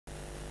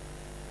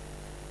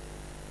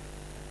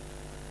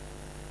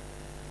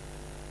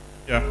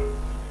Yeah.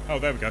 Oh,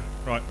 there we go.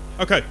 Right.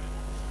 Okay.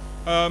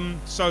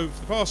 So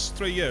for the past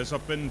 3 years,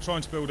 I've been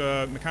trying to build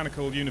a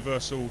mechanical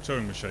universal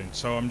Turing machine.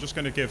 So I'm just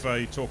going to give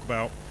a talk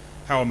about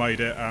how I made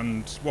it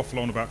and waffle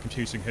on about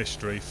computing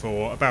history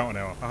for about an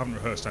hour. I haven't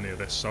rehearsed any of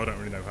this, so I don't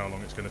really know how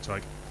long it's going to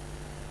take.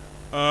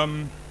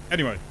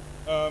 Anyway,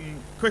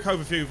 quick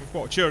overview of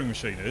what a Turing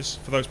machine is,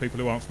 for those people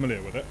who aren't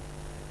familiar with it.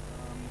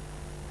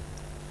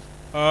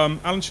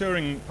 Alan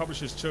Turing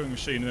published his Turing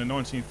machine in a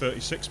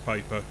 1936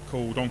 paper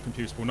called On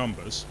Computable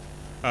Numbers,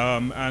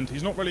 and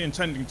he's not really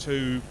intending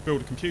to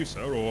build a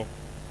computer or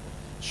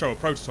show a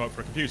prototype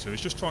for a computer.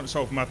 He's just trying to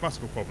solve a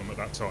mathematical problem at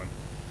that time.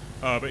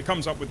 But he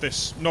comes up with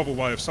this novel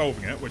way of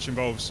solving it, which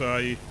involves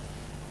a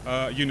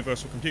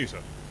universal computer.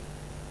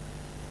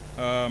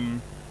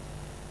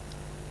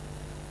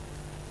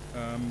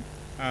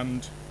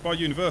 And by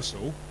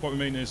universal, what we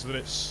mean is that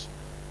it's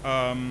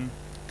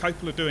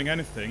capable of doing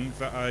anything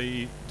that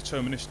a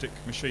deterministic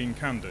machine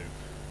can do.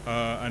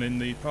 And in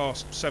the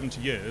past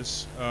 70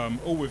 years,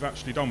 all we've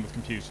actually done with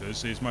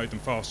computers is made them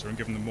faster and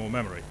given them more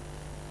memory.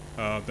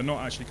 They're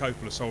not actually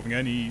capable of solving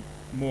any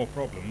more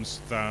problems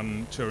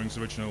than Turing's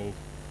original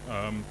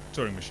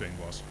Turing machine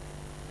was.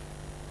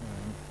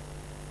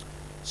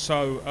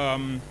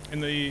 In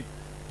the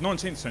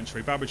 19th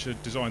century, Babbage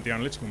had designed the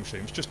analytical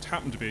machine, which just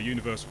happened to be a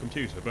universal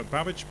computer, but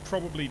Babbage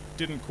probably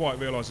didn't quite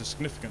realise the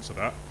significance of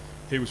that.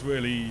 He was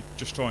really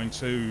just trying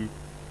to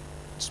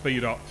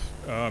speed up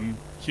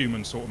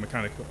human sort of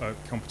mechanical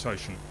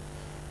computation.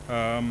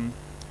 And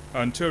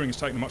Turing has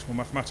taken a much more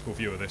mathematical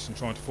view of this and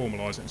trying to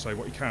formalise it and say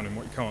what you can and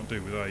what you can't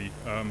do with a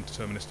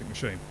deterministic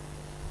machine.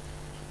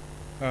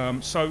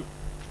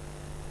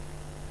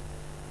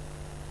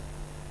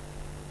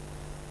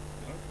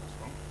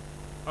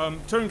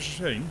 Turing's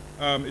machine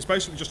is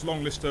basically just a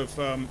long list of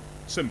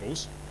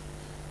symbols,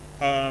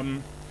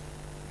 and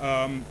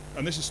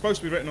this is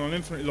supposed to be written on an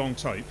infinitely long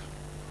tape,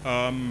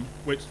 from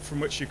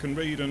which you can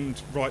read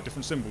and write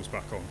different symbols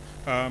back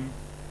on.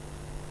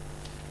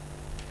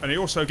 And he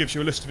also gives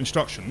you a list of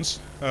instructions,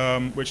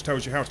 which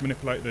tells you how to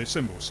manipulate the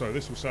symbols. So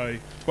this will say,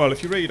 well,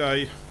 if you read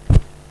a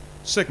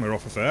sigma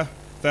off of there,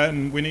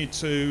 then we need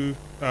to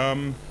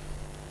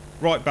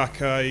write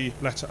back a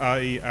letter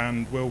A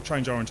and we'll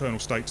change our internal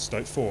state to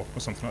state 4 or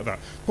something like that.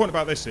 The point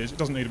about this is it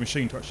doesn't need a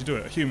machine to actually do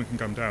it. A human can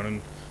come down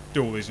and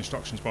do all these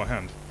instructions by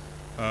hand.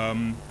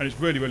 And it's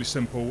really, really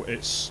simple.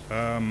 It's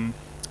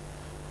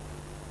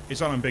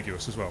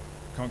unambiguous as well.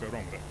 Can't go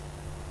wrong with it.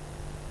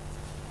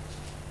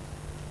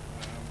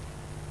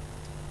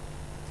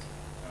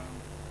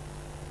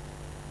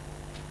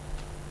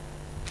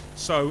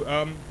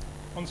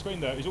 On the screen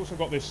there, he's also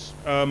got this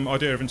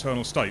idea of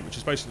internal state, which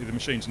is basically the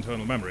machine's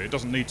internal memory. It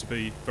doesn't need to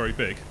be very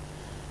big.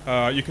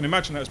 You can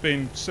imagine that as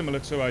being similar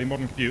to a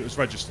modern computer's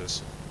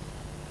registers.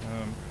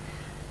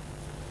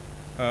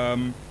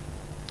 And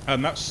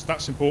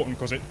that's important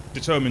because it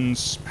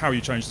determines how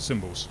you change the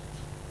symbols.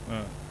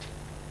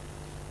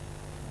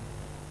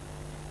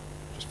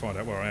 Just find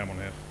out where I am on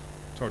here.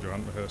 Told you I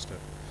hadn't rehearsed it.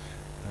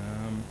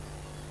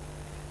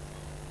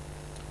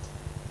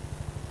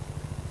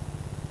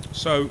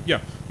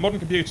 Modern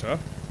computer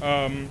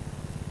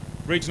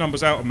reads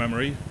numbers out of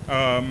memory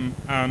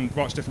and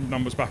writes different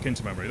numbers back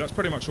into memory. That's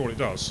pretty much all it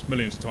does,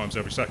 millions of times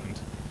every second.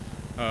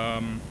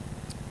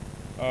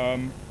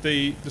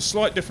 The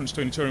slight difference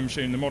between a Turing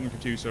machine and the modern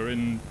computer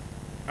in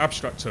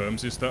abstract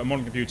terms is that a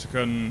modern computer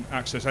can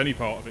access any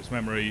part of its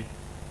memory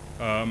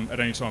at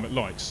any time it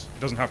likes.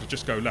 It doesn't have to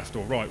just go left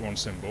or right one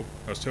symbol,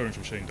 as Turing's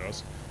machine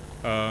does.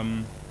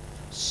 And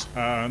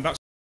that's